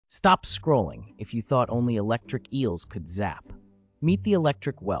Stop scrolling if you thought only electric eels could zap. Meet the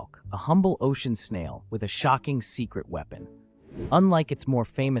electric whelk, a humble ocean snail with a shocking secret weapon. Unlike its more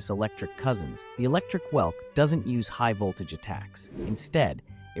famous electric cousins, the electric whelk doesn't use high-voltage attacks. Instead,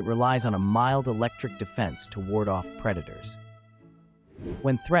 it relies on a mild electric defense to ward off predators.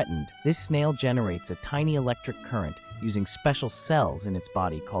 When threatened, this snail generates a tiny electric current using special cells in its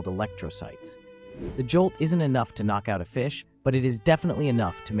body called electrocytes. The jolt isn't enough to knock out a fish, but it is definitely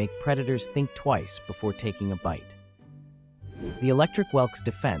enough to make predators think twice before taking a bite. The electric whelk's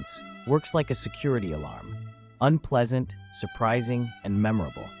defense works like a security alarm. Unpleasant, surprising, and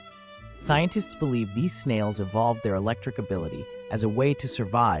memorable. Scientists believe these snails evolved their electric ability as a way to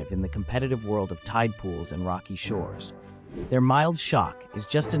survive in the competitive world of tide pools and rocky shores. Their mild shock is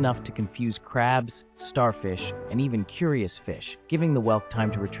just enough to confuse crabs, starfish, and even curious fish, giving the whelk time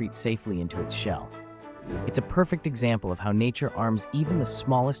to retreat safely into its shell. It's a perfect example of how nature arms even the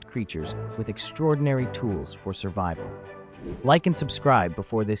smallest creatures with extraordinary tools for survival. Like and subscribe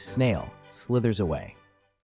before this snail slithers away.